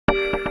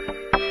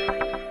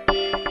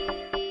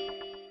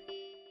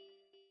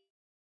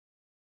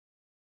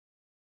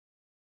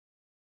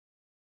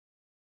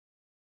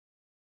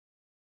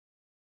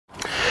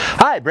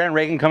Hi, Brandon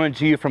Reagan coming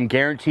to you from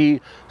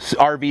Guaranty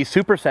RV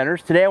Super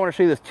Centers. Today I want to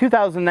show you this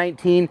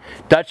 2019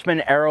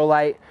 Dutchmen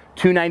Aerolite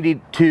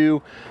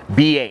 292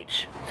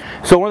 BH.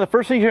 So one of the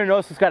first things you're going to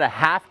notice, it's got a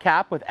half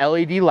cap with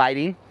LED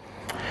lighting.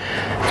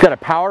 It's got a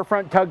power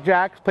front tug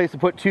jack, place to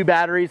put 2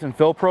 batteries and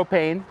fill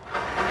propane.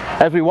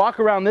 As we walk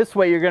around this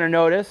way, you're going to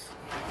notice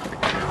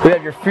we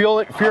have your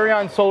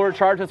Furion solar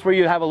charge. That's where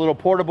you have a little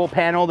portable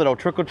panel that'll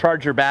trickle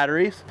charge your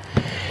batteries.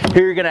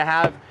 Here you're going to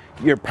have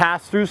your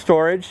pass-through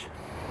storage.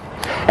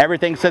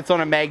 Everything sits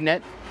on a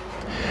magnet.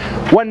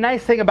 One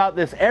nice thing about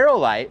this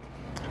Aerolite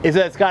is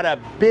that it's got a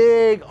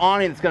big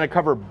awning that's going to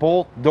cover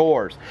both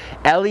doors.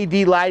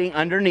 LED lighting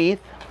underneath.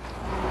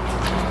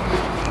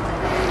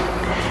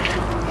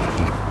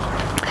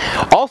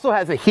 Also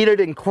has a heated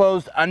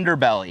enclosed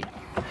underbelly.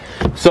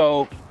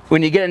 So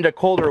when you get into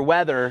colder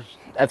weather,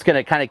 that's going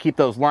to kind of keep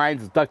those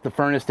lines, duct the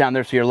furnace down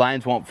there so your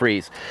lines won't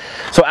freeze.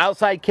 So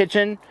outside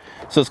kitchen,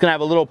 so it's going to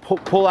have a little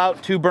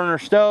pull-out 2-burner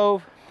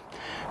stove,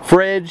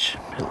 fridge,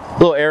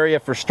 little area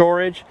for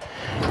storage.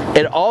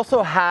 It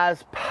also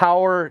has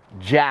power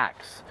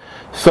jacks.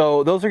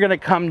 So those are going to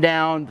come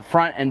down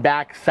front and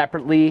back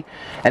separately,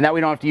 and that we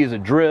don't have to use a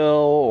drill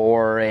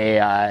or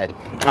a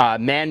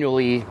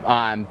manually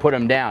put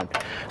them down.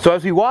 So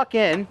as we walk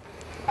in,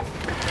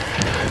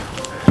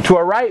 to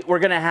our right we're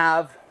going to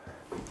have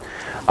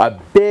a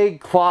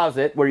big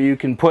closet where you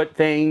can put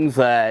things,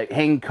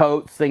 hang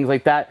coats, things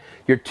like that.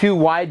 Your 2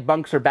 wide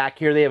bunks are back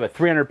here. They have a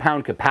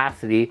 300-pound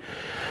capacity,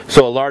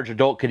 so a large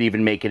adult could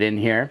even make it in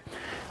here.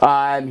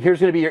 Here's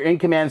going to be your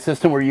in-command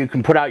system where you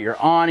can put out your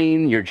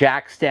awning, your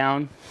jacks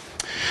down.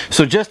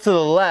 So just to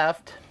the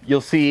left, you'll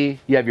see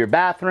you have your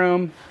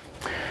bathroom.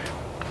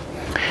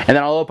 And then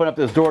I'll open up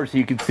this door so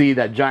you can see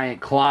that giant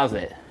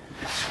closet.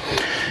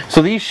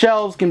 So these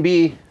shelves can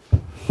be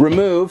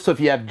removed, so if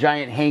you have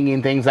giant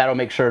hanging things, that'll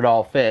make sure it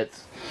all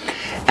fits.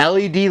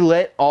 LED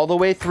lit all the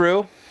way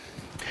through.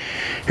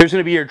 Here's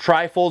going to be your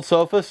tri-fold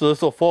sofa, so this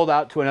will fold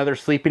out to another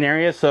sleeping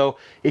area. So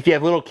if you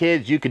have little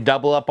kids, you could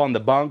double up on the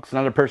bunks.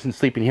 Another person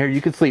sleeping here, you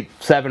could sleep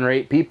 7 or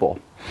 8 people.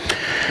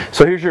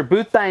 So here's your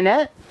booth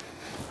dinette.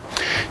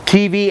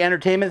 TV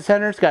entertainment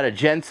center. It's got a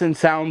Jensen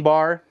sound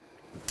bar.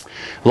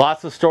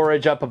 Lots of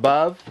storage up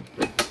above.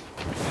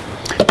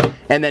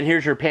 And then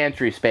here's your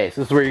pantry space.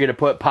 This is where you're going to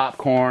put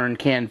popcorn,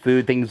 canned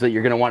food, things that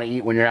you're going to want to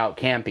eat when you're out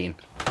camping.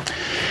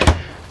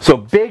 So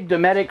big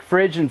Dometic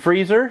fridge and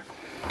freezer.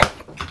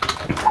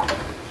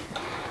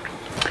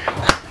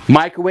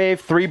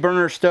 Microwave,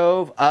 3-burner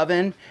stove,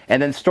 oven,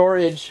 and then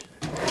storage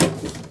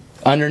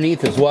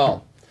underneath as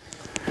well.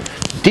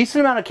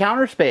 Decent amount of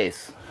counter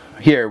space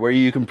here where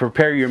you can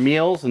prepare your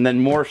meals, and then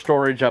more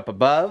storage up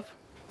above,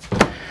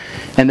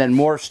 and then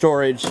more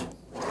storage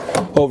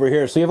over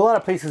here. So you have a lot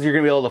of places you're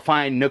going to be able to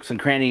find nooks and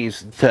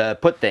crannies to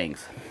put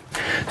things.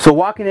 So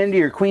walking into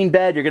your queen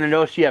bed, you're going to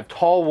notice you have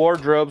tall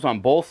wardrobes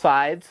on both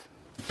sides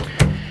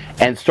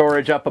and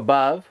storage up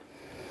above,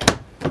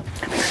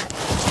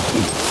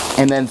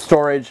 and then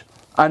storage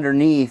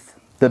underneath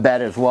the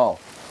bed as well.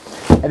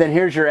 And then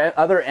here's your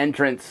other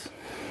entrance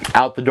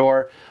out the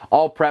door,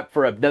 all prepped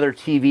for another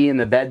TV in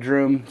the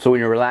bedroom, so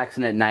when you're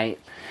relaxing at night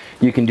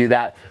you can do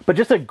that. But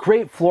just a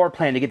great floor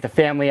plan to get the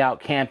family out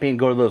camping,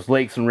 go to those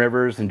lakes and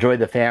rivers, enjoy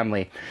the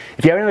family.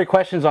 If you have any other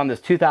questions on this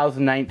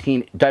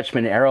 2019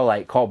 Dutchmen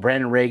Aerolite, call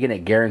Brandon Reagan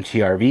at Guaranty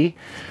RV,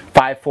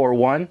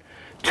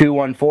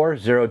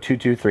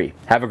 541-214-0223.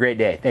 Have a great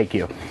day. Thank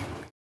you.